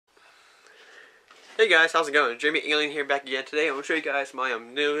Hey guys, how's it going? Jamie Alien here back again. Today I'm going to show you guys my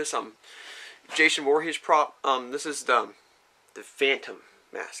newest Jason Voorhees prop. This is the Fantom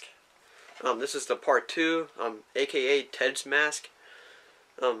mask. This is the part 2, aka Ted's mask.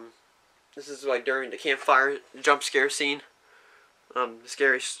 This is like during the campfire jump scare scene. The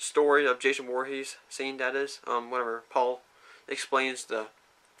scary story of Jason Voorhees scene, that is. Whenever Paul explains the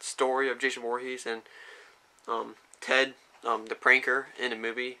story of Jason Voorhees and Ted, the pranker in the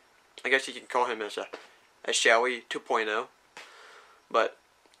movie. I guess you can call him as Showy 2.0, but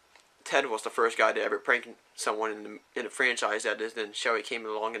Ted was the first guy to ever prank someone in the franchise, that is. Then Showy came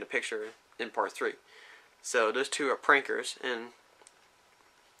along in the picture in part 3. So those two are prankers. And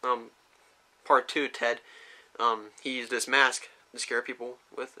part 2, Ted, he used this mask to scare people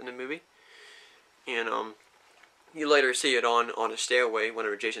with in the movie, and you later see it on a stairway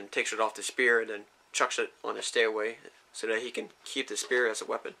whenever Jason takes it off the spear and then chucks it on a stairway so that he can keep the spear as a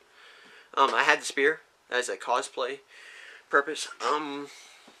weapon. I had the spear as a cosplay purpose.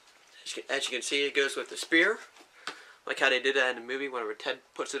 As you can see, it goes with the spear, like how they did that in the movie. Whenever Ted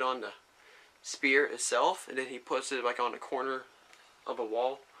puts it on the spear itself, and then he puts it like on the corner of a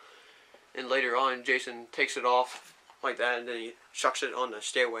wall, and later on, Jason takes it off like that, and then he chucks it on the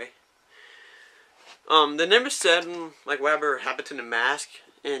stairway. They never said like whatever happened to the mask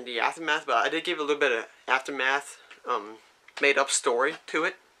in the aftermath, but I did give a little bit of aftermath, made up story to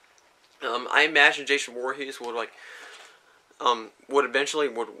it. I imagine Jason Voorhees would would eventually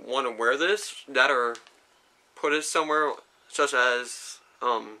want to wear this, or put it somewhere, such as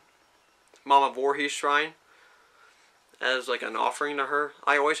Mama Voorhees' shrine, as like an offering to her.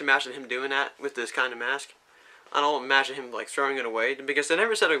 I always imagine him doing that with this kind of mask. I don't imagine him like throwing it away, because they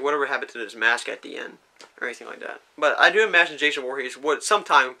never said like whatever happened to this mask at the end or anything like that. But I do imagine Jason Voorhees would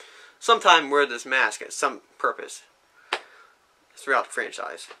sometime wear this mask at some purpose throughout the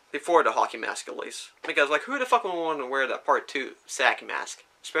franchise, before the hockey mask at least. Because like, who the fuck would want to wear that part 2 sack mask,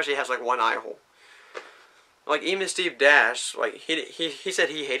 especially it has like one eye hole? Like even Steve Dash, like he said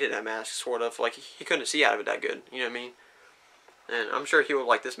he hated that mask, sort of, like he couldn't see out of it that good, you know what I mean? And I'm sure he would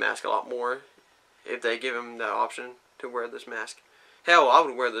like this mask a lot more if they give him the option to wear this mask. Hell, I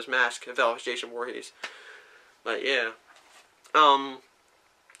would wear this mask if I was Jason Voorhees. But yeah,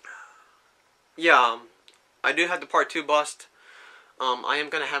 I do have the part 2 bust. I am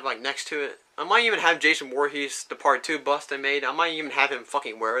going to have, like, next to it, I might even have Jason Voorhees, the part 2 bust I made, I might even have him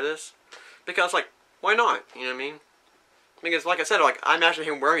fucking wear this. Because, like, why not? You know what I mean? Because, like I said, like, I imagine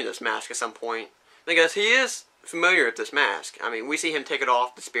him wearing this mask at some point. Because he is familiar with this mask. I mean, we see him take it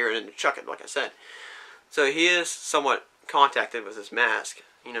off the spear and chuck it, like I said. So he is somewhat contacted with this mask.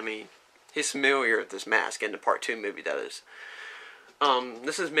 You know what I mean? He's familiar with this mask in the part 2 maybe, that is.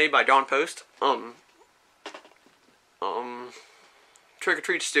 This is made by Dawn Post. Trick or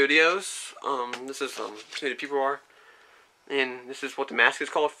Treat Studios. This is who the people are, and this is what the mask is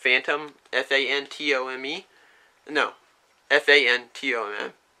called. Fantom, F-A-N-T-O-M-E. No,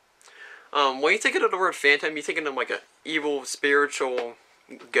 F-A-N-T-O-M. When you think of the word Fantom, you're thinking of like a evil, spiritual,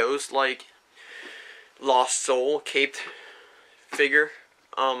 ghost-like, lost soul, caped figure.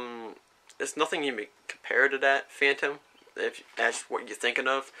 It's nothing you can compare to that Fantom, if that's what you're thinking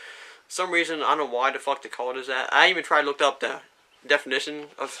of. For some reason, I don't know why the fuck they call it as that. I even tried to look up the definition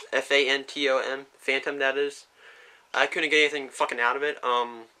of F-A-N-T-O-M, Fantom, that is. I couldn't get anything fucking out of it.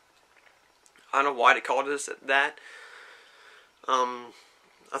 I don't know why they called it that. I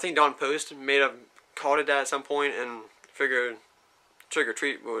think Dawn Post called it that at some point, and figured Trick or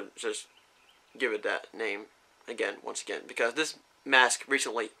Treat would just give it that name once again, because this mask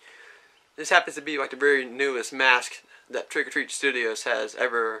recently, this happens to be like the very newest mask that Trick or Treat Studios has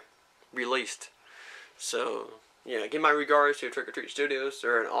ever released. So yeah, give my regards to Trick or Treat Studios.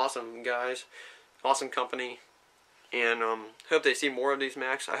 They're an awesome guys, awesome company, and hope they see more of these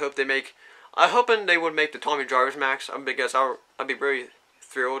masks. I'm hoping they would make the Tommy Jarvis mask, because I'd be very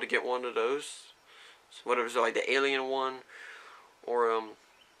thrilled to get one of those. Whatever's like the alien one, or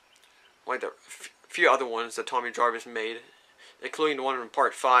like the few other ones that Tommy Jarvis made, including the one in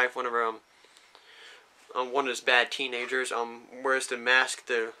part 5. Whenever one of his bad teenagers wears the mask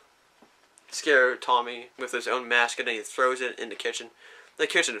to scare Tommy with his own mask, and then he throws it in the kitchen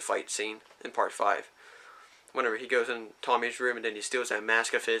fight scene in part 5. Whenever he goes in Tommy's room and then he steals that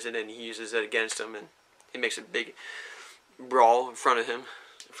mask of his and then he uses it against him, and he makes a big brawl in front of him,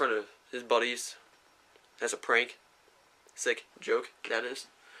 in front of his buddies, as a prank. Sick joke, that is.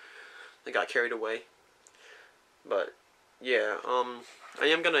 They got carried away. But yeah, I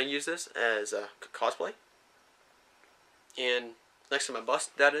am gonna use this as a cosplay, and next to my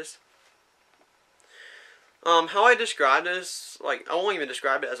bust, that is. How I describe this, like, I won't even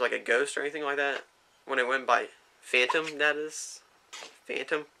describe it as like a ghost or anything like that. when it went by Fantom, that is.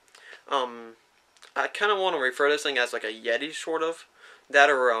 Fantom. I kind of want to refer to this thing as like a Yeti, sort of. That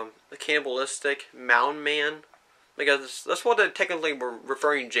or a cannibalistic mountain man. Because that's what they technically were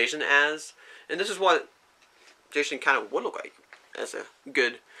referring Jason as. And this is what Jason kind of would look like as a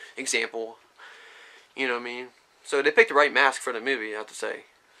good example. You know what I mean? So they picked the right mask for the movie, I have to say.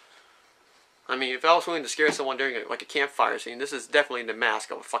 I mean, if I was willing to scare someone during a campfire scene, this is definitely the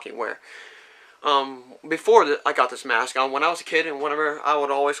mask I would fucking wear. Before I got this mask, when I was a kid and whenever I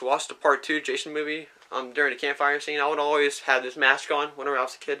would always watch the Part 2 Jason movie, during the campfire scene, I would always have this mask on whenever I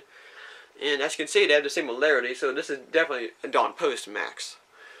was a kid. And as you can see, they have the similarity, so this is definitely a Dawn Post mask.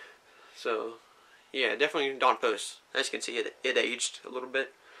 So, yeah, definitely Dawn Post. As you can see, it aged a little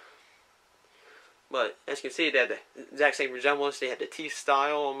bit. But, as you can see, they had the exact same resemblance. They had the teeth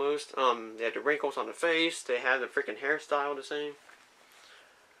style, almost. They had the wrinkles on the face. They had the freaking hairstyle the same.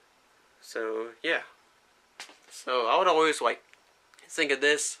 So, yeah. So, I would always, think of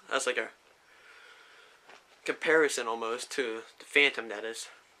this as, a comparison, almost, to the Fantom, that is.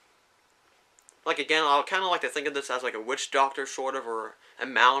 Again, I would kind of like to think of this as, a witch doctor, sort of, or a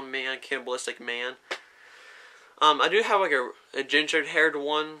mountain man, cannibalistic man. I do have, a ginger-haired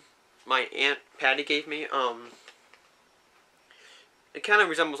one my Aunt Patty gave me. It kind of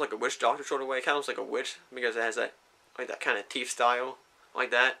resembles, a witch doctor, sort of way. It kind of looks like a witch, because it has that, that kind of teeth style, like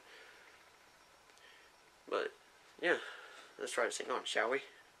that. But, yeah, let's try to sing on, shall we?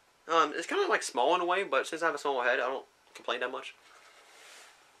 It's kind of, small in a way, but since I have a small head, I don't complain that much.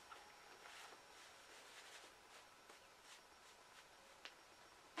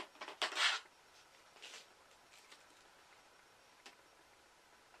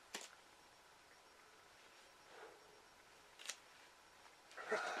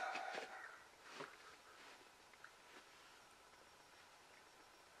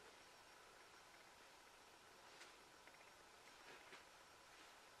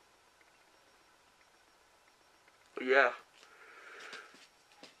 Yeah.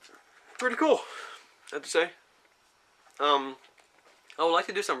 Pretty cool, I have to say. I would like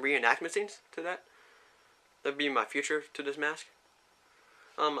to do some reenactment scenes to that. That'd be my future to this mask.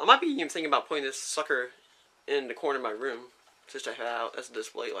 I might be even thinking about putting this sucker in the corner of my room, just to have out as a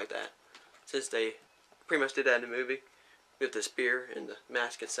display like that. Since they pretty much did that in the movie, with the spear and the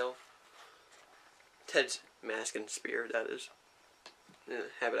mask itself. Ted's mask and spear, that is. Yeah,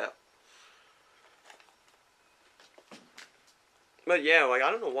 have it out. But yeah,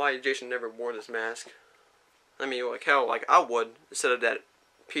 I don't know why Jason never wore this mask. I mean, how, I would, instead of that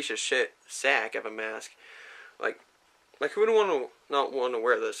piece of shit sack of a mask. Who would not want to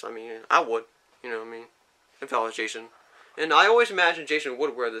wear this? I mean, I would, you know what I mean, if I was Jason. And I always imagined Jason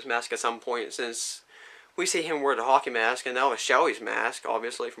would wear this mask at some point, since we see him wear the hockey mask, and that was Shelly's mask,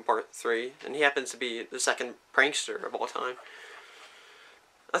 obviously, from Part 3. And he happens to be the second prankster of all time.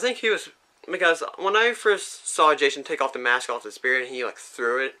 I think he was... Because when I first saw Jason take off the mask off the spirit and he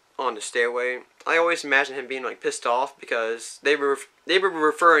threw it on the stairway, I always imagined him being pissed off because they were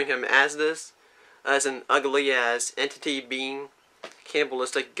referring him as this, as an ugly as entity being,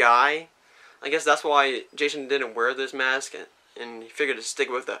 cannibalistic guy. I guess that's why Jason didn't wear this mask, and he figured to stick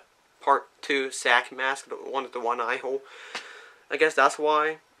with the Part 2 sack mask, the one with the one eye hole. I guess that's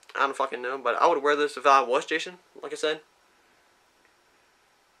why. I don't fucking know, but I would wear this if I was Jason, like I said.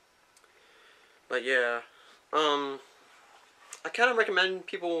 But yeah, I kind of recommend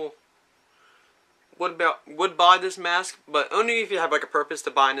people would buy this mask, but only if you have a purpose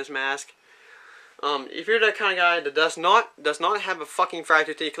to buying this mask. If you're that kind of guy that does not have a fucking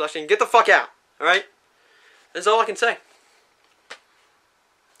Fractured T collection, get the fuck out. All right, that's all I can say.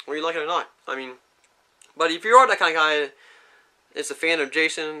 Whether you like it or not, I mean. But if you are that kind of guy that's a fan of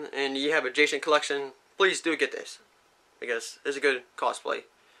Jason and you have a Jason collection, please do get this, because it's a good cosplay.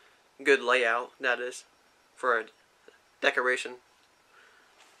 Good layout, that is, for a decoration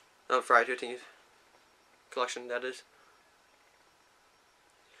of Friday 13th collection, that is.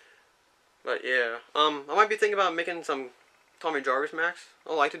 But yeah, I might be thinking about making some Tommy Jarvis masks.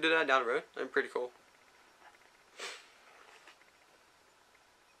 I'd like to do that down the road. That'd be pretty cool.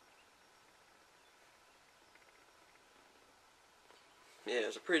 Yeah,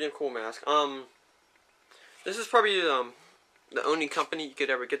 it's a pretty damn cool mask. This is probably the only company you could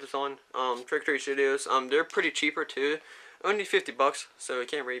ever get this on. Trick or Treat Studios. They're pretty cheaper too. Only $50, so you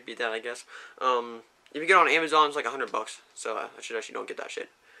can't really beat that, I guess. If you get on Amazon, it's like $100. So I should actually don't get that shit.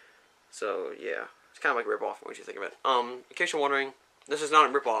 So yeah, it's kind of like a ripoff once you think of it. In case you're wondering, this is not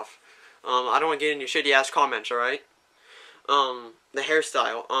a ripoff. I don't want to get any shitty ass comments, alright? The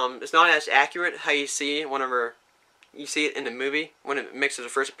hairstyle. It's not as accurate how you see it whenever you see it in the movie, when it mixes the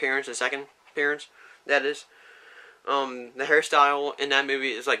first appearance and second appearance. that is. The hairstyle in that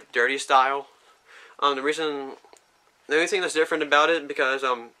movie is like dirty style. The only thing that's different about it, because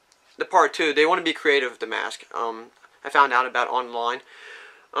the part 2, they want to be creative with the mask. I found out about online.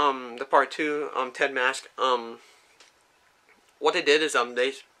 The part 2, Ted mask. What they did is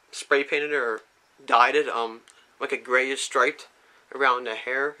they spray painted it or dyed it like a grayish striped around the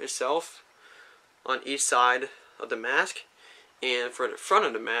hair itself on each side of the mask, and for the front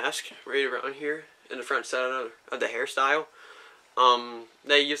of the mask, right around here in the front side of the hairstyle,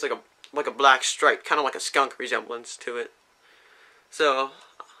 they used like a black stripe, kind of like a skunk resemblance to it. So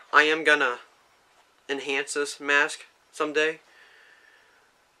I am gonna enhance this mask someday,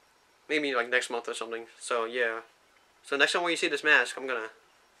 maybe like next month or something. So yeah, so next time when you see this mask, I'm gonna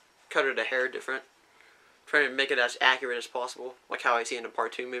cut the hair different, trying to make it as accurate as possible, like how I see in the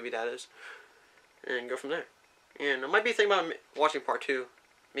part 2 movie, that is, and go from there. And I might be thinking about watching part 2,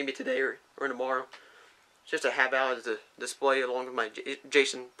 maybe today or tomorrow, just to have out as a display along with my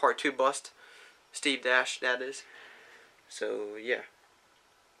Jason part 2 bust, Steve Dash, that is. So yeah.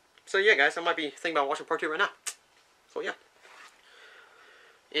 So yeah, guys, I might be thinking about watching part 2 right now. So yeah.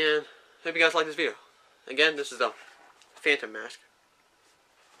 And hope you guys like this video. Again, this is the Fantom mask.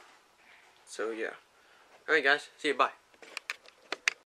 So yeah. Alright guys, see you, bye.